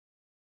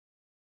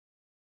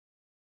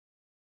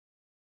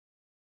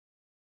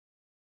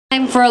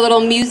Time for a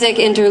little music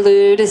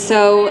interlude,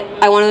 so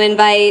I want to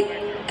invite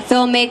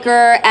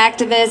filmmaker,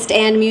 activist,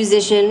 and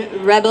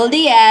musician Rebel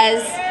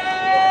Diaz.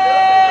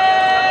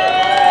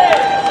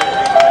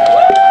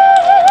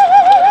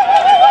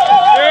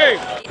 Hey.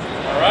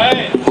 All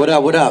right. What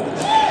up? What up?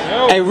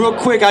 Hey, real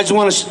quick, I just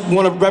want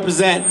to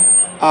represent.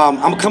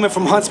 I'm coming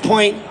from Hunts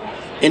Point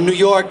in New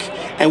York,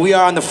 and we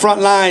are on the front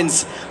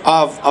lines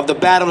of the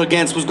battle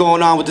against what's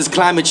going on with this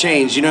climate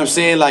change. You know what I'm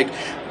saying? Like,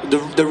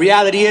 the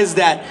reality is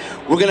that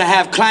we're gonna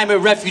have climate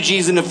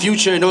refugees in the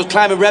future, and those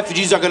climate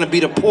refugees are gonna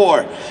be the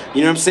poor.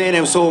 You know what I'm saying?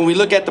 And so when we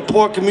look at the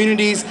poor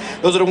communities,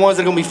 those are the ones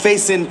that are gonna be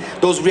facing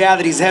those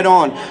realities head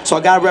on. So I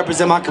gotta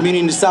represent my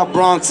community in the South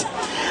Bronx,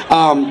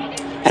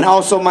 and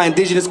also my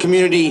indigenous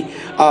community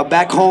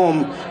back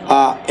home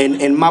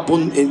in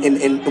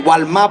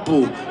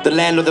Walmapu, the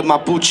land of the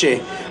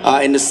Mapuche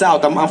in the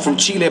South. I'm from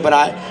Chile, but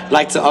I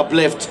like to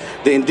uplift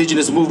the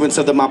indigenous movements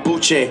of the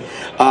Mapuche,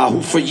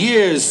 who for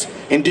years,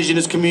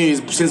 indigenous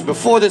communities, since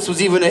before this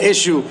was even an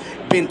issue,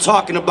 been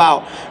talking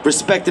about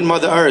respecting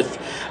Mother Earth.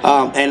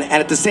 And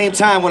at the same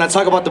time, when I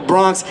talk about the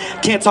Bronx, I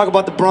can't talk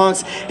about the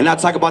Bronx and not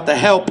talk about the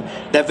help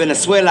that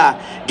Venezuela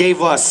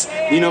gave us.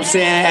 You know what I'm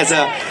saying? As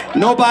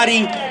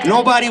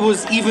nobody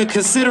was even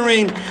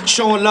considering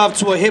showing love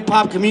to a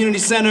hip-hop community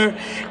center,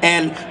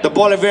 and the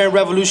Bolivarian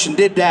Revolution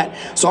did that.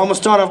 So I'm gonna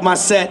start off my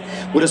set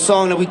with a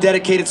song that we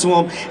dedicated to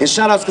him. And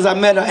shout outs, because I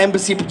met an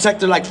embassy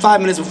protector like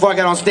 5 minutes before I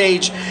got on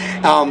stage.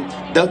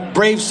 The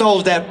brave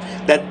souls that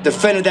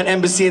defended that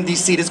embassy in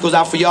DC. This goes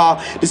out for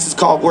y'all. This is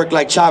called Work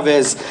Like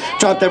Chavez.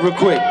 Drop that real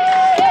quick.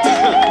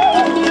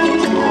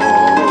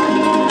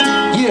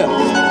 Yeah.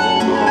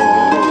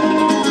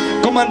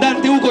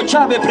 Comandante Hugo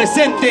Chávez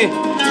presente.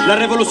 La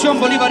revolución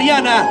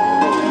bolivariana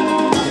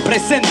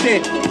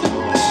presente.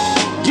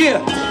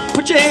 Yeah.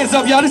 Put your hands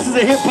up, y'all. This is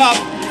a hip hop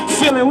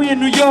feeling. We in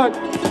New York.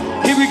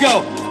 Here we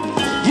go.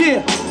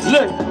 Yeah.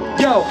 Look.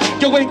 Yo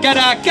en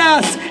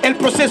Caracas, el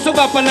proceso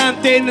va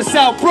pa'lante en the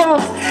South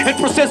Bronx, el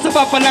proceso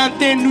va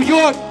pa'lante en New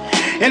York,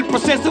 el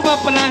proceso va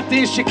pa'lante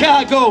in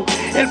Chicago,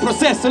 el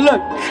proceso,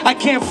 look, I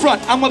can't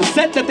front, I'm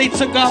upset that they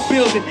took our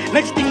building.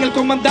 Next thing, el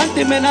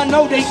comandante, man, I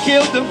know they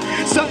killed him.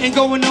 Something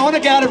going on, I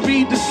gotta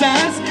read the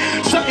signs.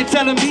 Something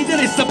telling me that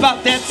it's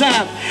about that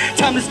time.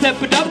 Time to step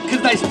it up,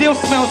 cause I still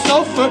smell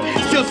sulfur,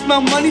 still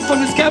smell money from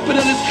this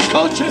capitalist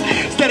culture.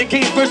 It's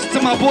dedicated verses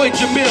to my boy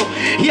Jamil.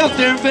 He out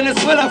there in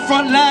Venezuela,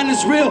 front line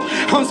is real.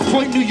 Hunts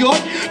Point, New York,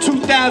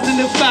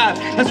 2005.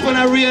 That's when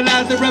I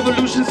realized the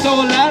revolution's so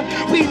alive.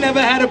 We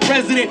never had a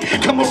president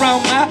come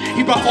around my.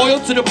 He brought oil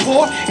to the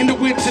poor in the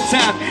winter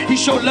time. He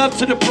showed love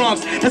to the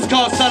Bronx. That's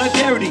called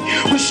solidarity.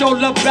 We show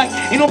love back.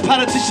 Ain't no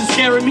politicians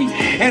scaring me.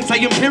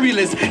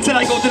 Anti-imperialist till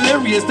I go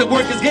delirious. The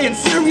work is getting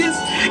serious.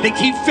 They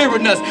keep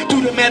fearing us.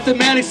 Do the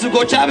mathematics.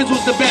 Hugo Chavez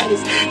was the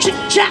baddest.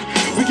 Ch-cha.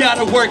 We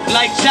gotta work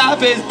like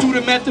Chavez. Do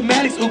the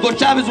mathematics. Hugo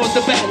Chavez was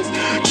the baddest.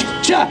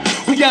 Ch-cha.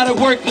 We gotta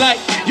work like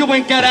yo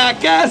en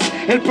Caracas.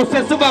 El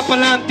proceso va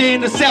pa'lante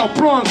in the South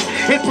Bronx.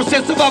 El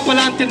proceso va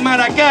pa'lante en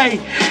Maracay.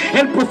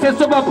 El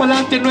proceso va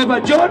pa'lante en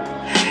Nueva York.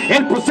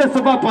 El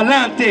proceso va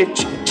pa'lante.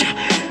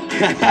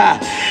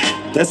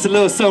 That's a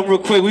little something real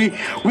quick. We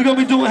gonna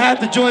be doing half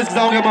the joints because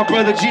I don't got my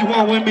brother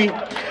G1 with me.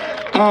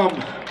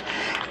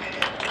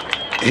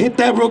 Hit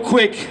that real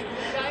quick.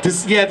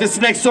 This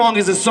next song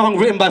is a song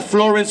written by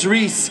Florence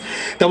Reese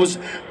that was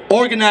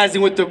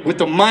organizing with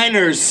the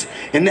miners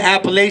in the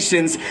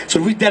Appalachians. So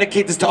we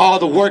dedicate this to all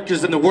the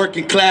workers and the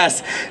working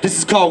class. This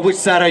is called Which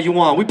Side Are You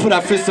On? We put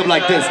our fists up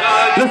like this.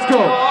 Let's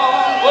go.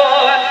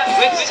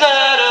 Which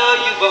side are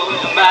you on,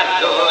 my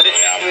Lord?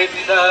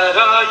 Which side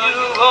are you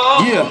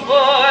on? Yeah.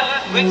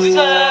 Which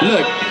side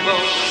look.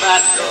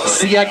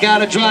 See, I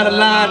gotta draw the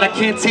line, I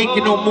can't take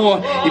it no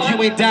more. If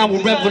you ain't down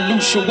with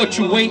revolution, what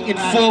you waiting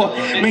for?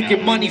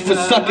 Making money for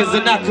suckers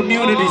and our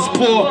communities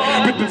poor.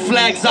 Ripping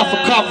flags off of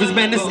coffins,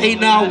 man, this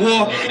ain't our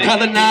war.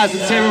 Colonized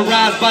and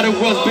terrorized by the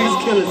world's biggest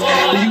killers.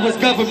 The US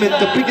government,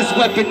 the biggest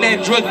weapon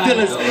and drug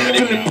dealers.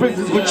 Filling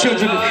prisons with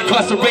children,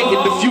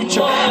 incarcerating the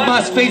future.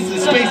 MySpace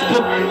and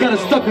Facebook, got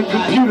us stuck in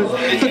computers.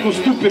 Stuck on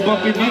stupid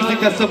bumping music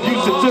that's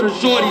abusive to the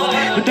shorties.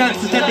 The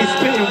dances that they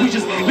spitting, we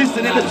just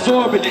listen and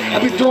absorb it.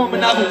 I've been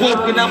dormant, I've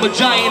awoken, I'm a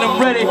giant, I'm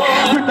ready.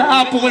 With the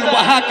apple in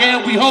Oaxaca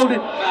and we hold it.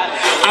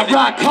 I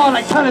rock hard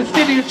like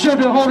Palestinian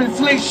children holding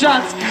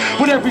slingshots.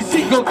 With every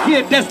single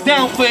kid that's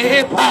down for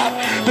hip-hop.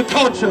 The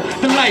culture,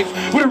 the life,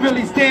 what it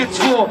really stands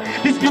for.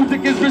 This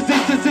music is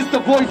resistance, it's the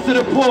voice of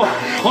the poor.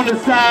 On the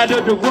side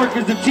of the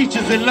workers and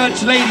teachers and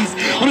lunch ladies.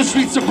 On the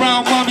streets of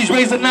brown mommies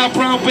raising our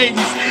brown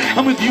babies.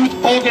 I'm with youth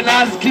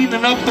organizers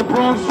cleaning up the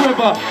Bronx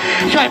River.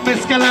 Jaime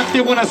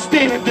Escalante when I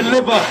stand and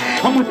deliver.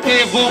 I'm with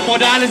Evo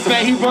Morales,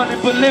 man, he running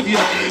Bolivia.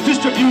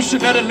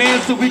 Distribution of the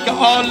land so we can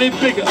all live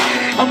bigger.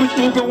 I'm with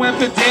Hugo and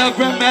Fidel,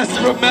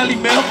 Grandmaster of Melly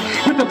Mel.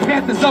 With the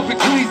Panthers up in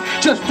Queens,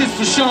 justice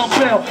for Sean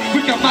Bell.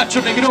 We got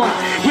Macho Negron,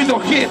 we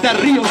don't care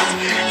that Rios.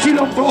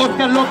 Freedom for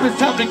Oscar Lopez,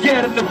 time to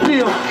get in the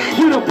field.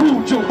 With a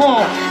Boo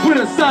Jamal, with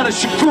a Sada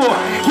Shakur.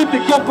 With the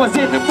Copas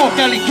in the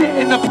Mocali,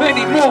 getting a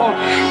penny more.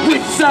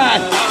 Which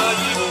side?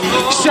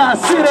 Shot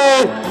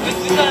City.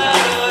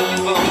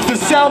 The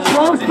South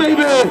Bronx,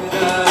 baby.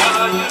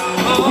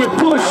 With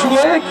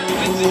Bushwick.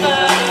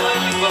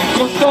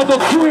 Con todo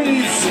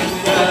Queens.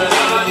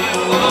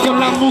 Con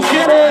las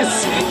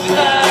mujeres.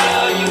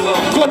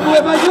 Con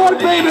Nueva York,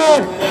 baby.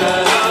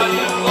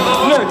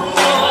 Look.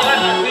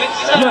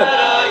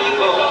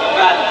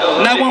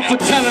 Now one for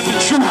telling the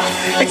truth,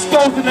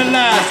 exposing the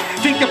lies.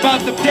 Think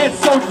about the dead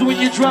soldiers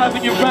when you're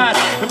driving your ride.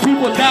 And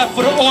people die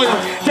for the oil,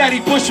 Daddy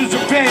Bush's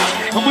revenge.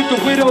 And with the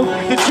widow,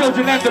 the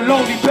children and the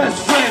lonely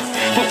best friends.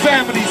 For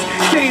families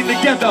staying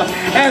together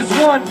as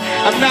one.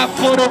 I'm not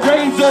for the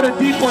raids or the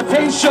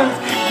deportations.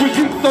 With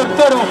Victor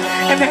Toro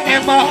and the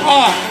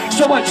MIR.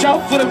 So watch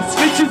out for them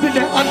snitches in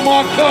that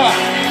unmarked car.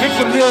 And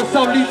for Lil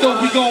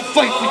Saulito, we gon'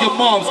 fight for your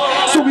moms.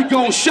 So we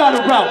gon' shout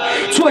her out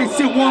twice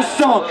in one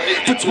song.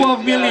 For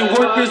 12 million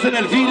workers in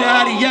El Vida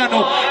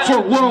Arellano. For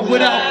a world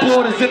without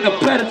borders and a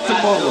better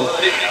tomorrow.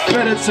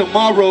 Better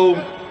tomorrow.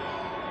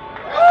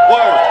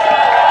 Word.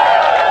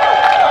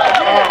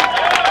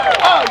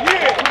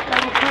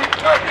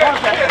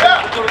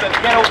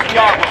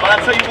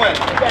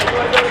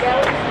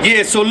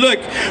 Yeah, so look,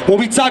 when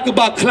we talk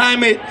about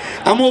climate,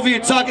 I'm over here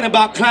talking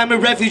about climate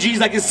refugees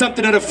like it's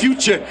something of the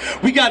future.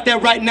 We got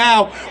that right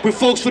now with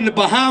folks from the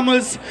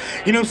Bahamas.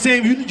 You know what I'm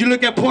saying? You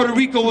look at Puerto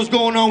Rico, what's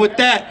going on with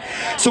that.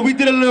 So we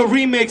did a little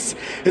remix.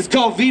 It's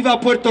called Viva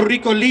Puerto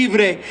Rico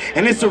Libre.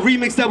 And it's a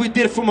remix that we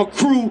did from a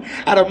crew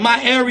out of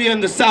my area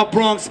in the South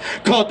Bronx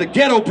called the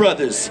Ghetto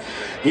Brothers.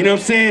 You know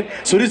what I'm saying?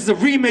 So this is a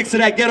remix of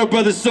that Ghetto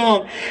Brothers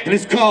song. And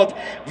it's called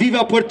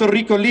Viva Puerto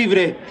Rico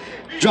Libre.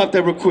 Drop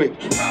that real quick.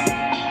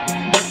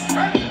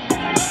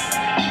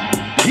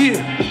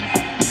 Yeah.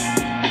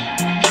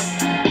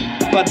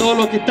 Para todos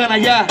los que están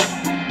allá,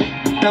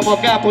 estamos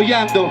acá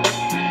apoyando.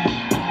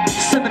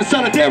 Sending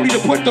solidarity to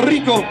Puerto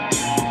Rico.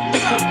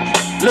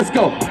 Let's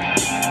go.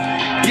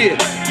 Yeah,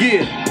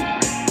 yeah.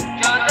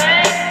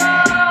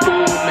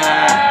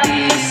 Una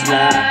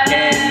isla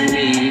en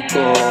mi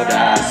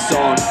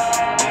corazón.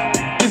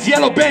 This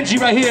Yellow Benji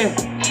right here.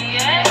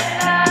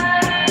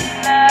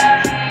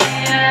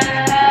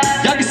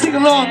 Y'all can sing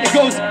along. It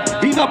goes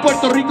Viva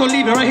Puerto Rico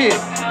Libre right here.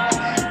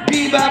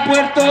 Viva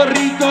Puerto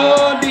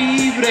Rico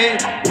Libre.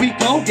 We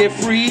gon' get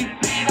free.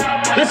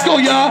 Let's go,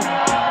 y'all.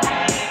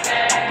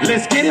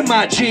 Let's get it,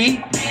 my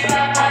G.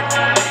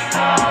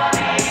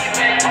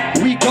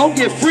 We gon'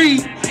 get free.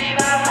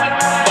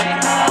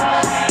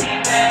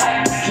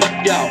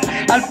 Yo.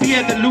 Al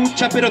pie de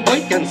lucha, pero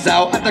estoy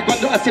cansado. Hasta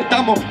cuando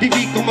aceptamos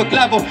vivir como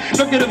esclavos.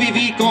 No quiero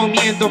vivir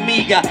comiendo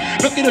miga.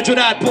 No quiero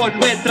llorar por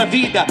nuestra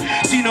vida.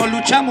 Si no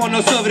luchamos,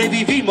 no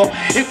sobrevivimos.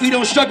 If we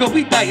don't struggle,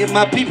 we die in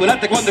my people.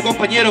 Hasta cuando,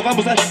 compañeros,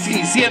 vamos a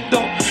seguir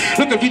siendo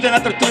lo que olvida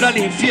la tortura al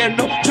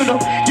infierno. Yo no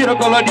quiero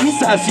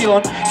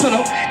colonización,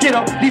 solo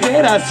quiero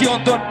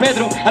liberación. Don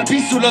Pedro al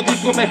piso lo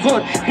dijo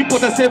mejor. No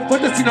importa ser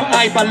fuerte si no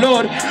hay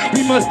valor.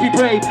 We must be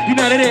brave,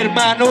 united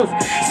hermanos.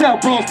 South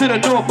Bronx to the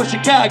north of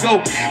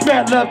Chicago.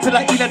 Mad love to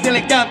la isla del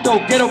encanto.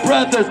 Ghetto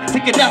brothers,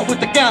 take it out with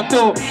the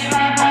canto.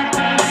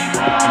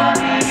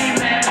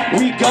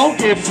 We gon'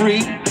 get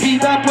free.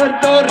 Viva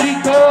Puerto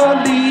Rico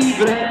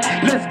Libre.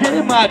 Let's get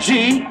it, my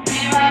G.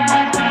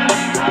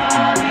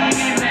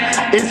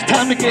 It's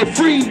time to get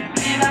free.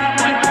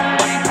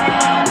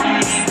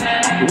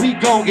 We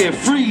gon' get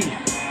free.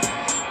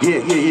 Yeah,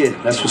 yeah,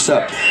 yeah. That's what's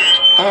up.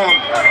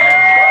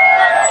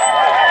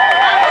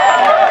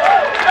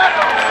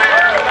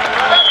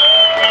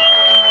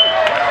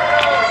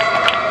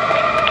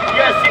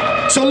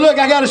 So look,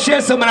 I gotta share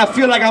something. I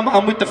feel like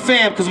I'm with the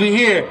fam because we're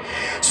here.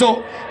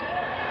 So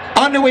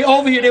on the way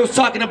over here, they was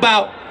talking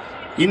about,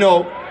 you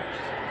know,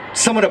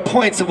 some of the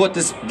points of what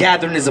this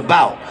gathering is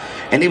about.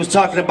 And they was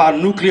talking about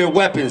nuclear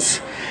weapons.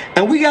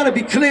 And we gotta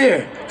be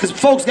clear, because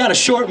folks got a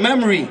short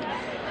memory.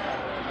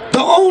 The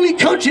only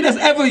country that's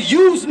ever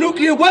used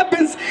nuclear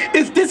weapons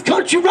is this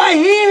country right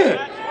here.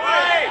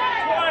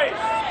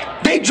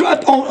 They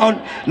dropped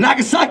on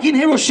Nagasaki and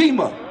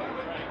Hiroshima.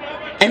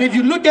 And if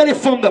you look at it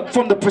from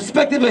the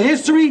perspective of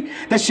history,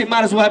 that shit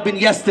might as well have been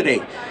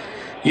yesterday.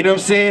 You know what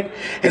I'm saying?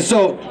 And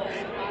so,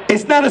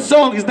 it's not a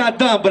song, it's not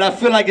done, but I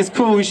feel like it's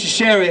cool, we should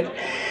share it.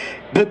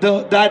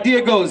 The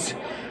idea goes,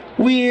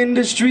 we in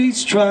the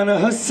streets trying to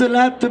hustle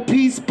out the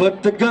peace,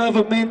 but the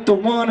government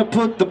don't want to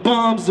put the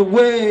bombs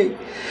away.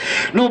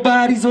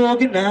 Nobody's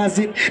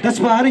organizing, that's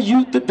why the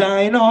youth are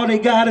dying. All they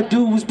gotta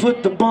do is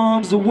put the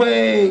bombs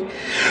away.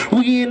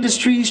 We in the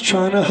streets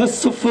trying to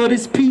hustle for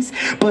this peace,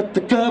 but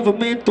the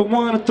government don't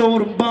want to throw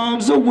them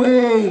bombs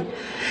away.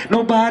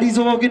 Nobody's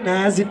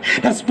organizing,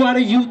 that's why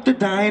the youth are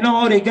dying.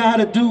 All they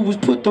gotta do is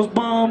put those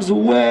bombs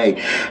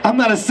away. I'm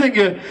not a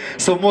singer,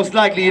 so most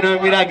likely, you know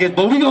what I mean, I guess,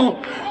 but we gonna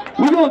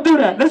do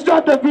that. Let's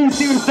drop that beat,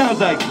 see what it sounds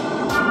like.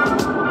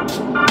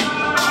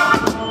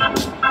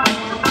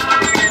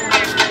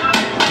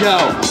 Yo,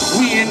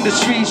 we in the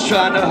streets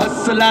trying to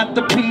hustle out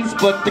the peace,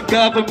 but the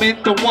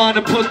government don't want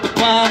to put the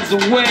bombs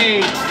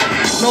away.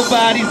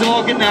 Nobody's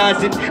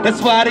organizing,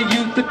 that's why the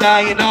youth are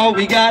dying. All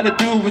we gotta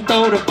do is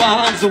throw the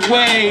bombs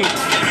away.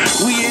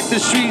 We in the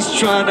streets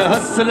trying to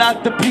hustle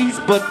out the peace,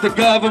 but the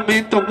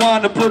government don't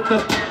want to put the...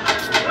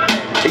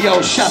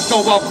 Yo, shots go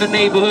off in the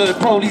neighborhood.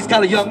 Police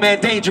got a young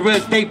man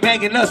dangerous. They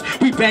banging us,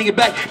 we banging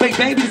back. Bang,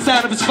 bang, be the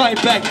sound of us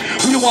fighting back.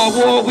 We don't want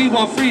war, we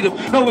want freedom.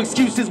 No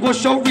excuses,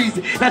 what's your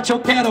reason? Not your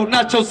cattle,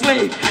 not your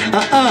slave.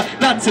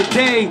 Not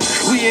today.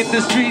 We in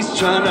the streets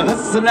trying to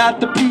hustle out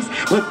the peace,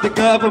 but the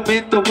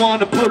government don't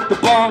want to put the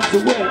bombs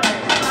away.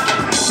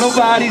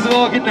 Nobody's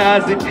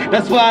organizing,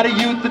 that's why the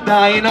youth are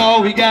dying.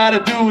 All we gotta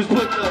do is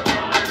put the...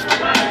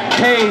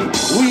 Hey,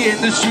 we in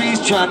the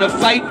streets trying to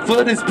fight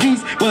for this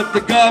peace, but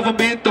the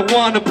government don't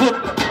want to put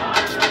the...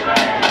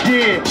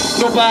 Yeah,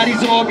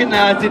 nobody's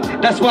organizing,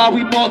 that's why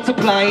we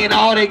multiplying.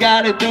 All they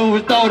gotta do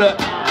is throw the...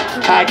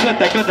 Alright, cut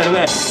that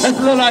away. That's a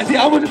little idea.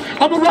 I'm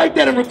gonna write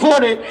that and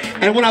record it,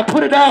 and when I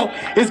put it out,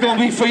 it's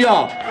gonna be for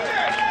y'all.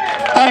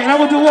 Alright, and I'm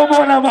gonna do one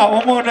more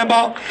and I'm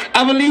out.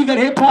 I believe that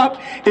hip hop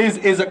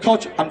is a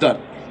culture. I'm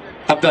done.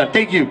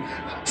 Thank you.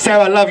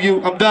 Sarah, I love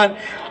you. I'm done.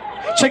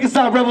 Check us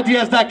out,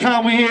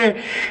 rebeldiaz.com. We're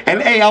here.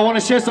 And hey, I want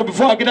to share something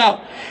before I get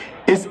out.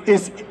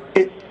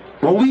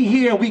 When we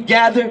here and we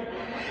gather,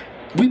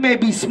 we may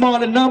be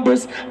small in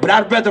numbers, but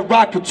I'd rather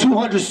rock with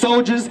 200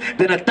 soldiers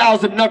than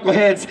 1,000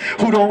 knuckleheads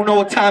who don't know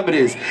what time it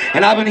is.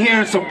 And I've been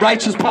hearing some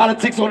righteous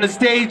politics on the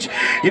stage.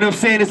 You know what I'm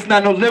saying? It's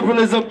not no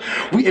liberalism.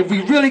 If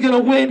we really gonna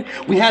win,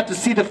 we have to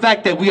see the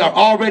fact that we are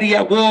already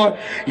at war.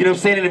 You know what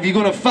I'm saying? And if you're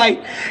gonna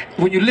fight,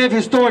 when you live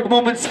historic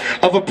moments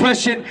of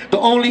oppression, the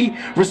only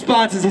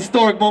response is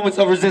historic moments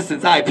of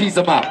resistance. All right, peace,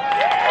 I'm out.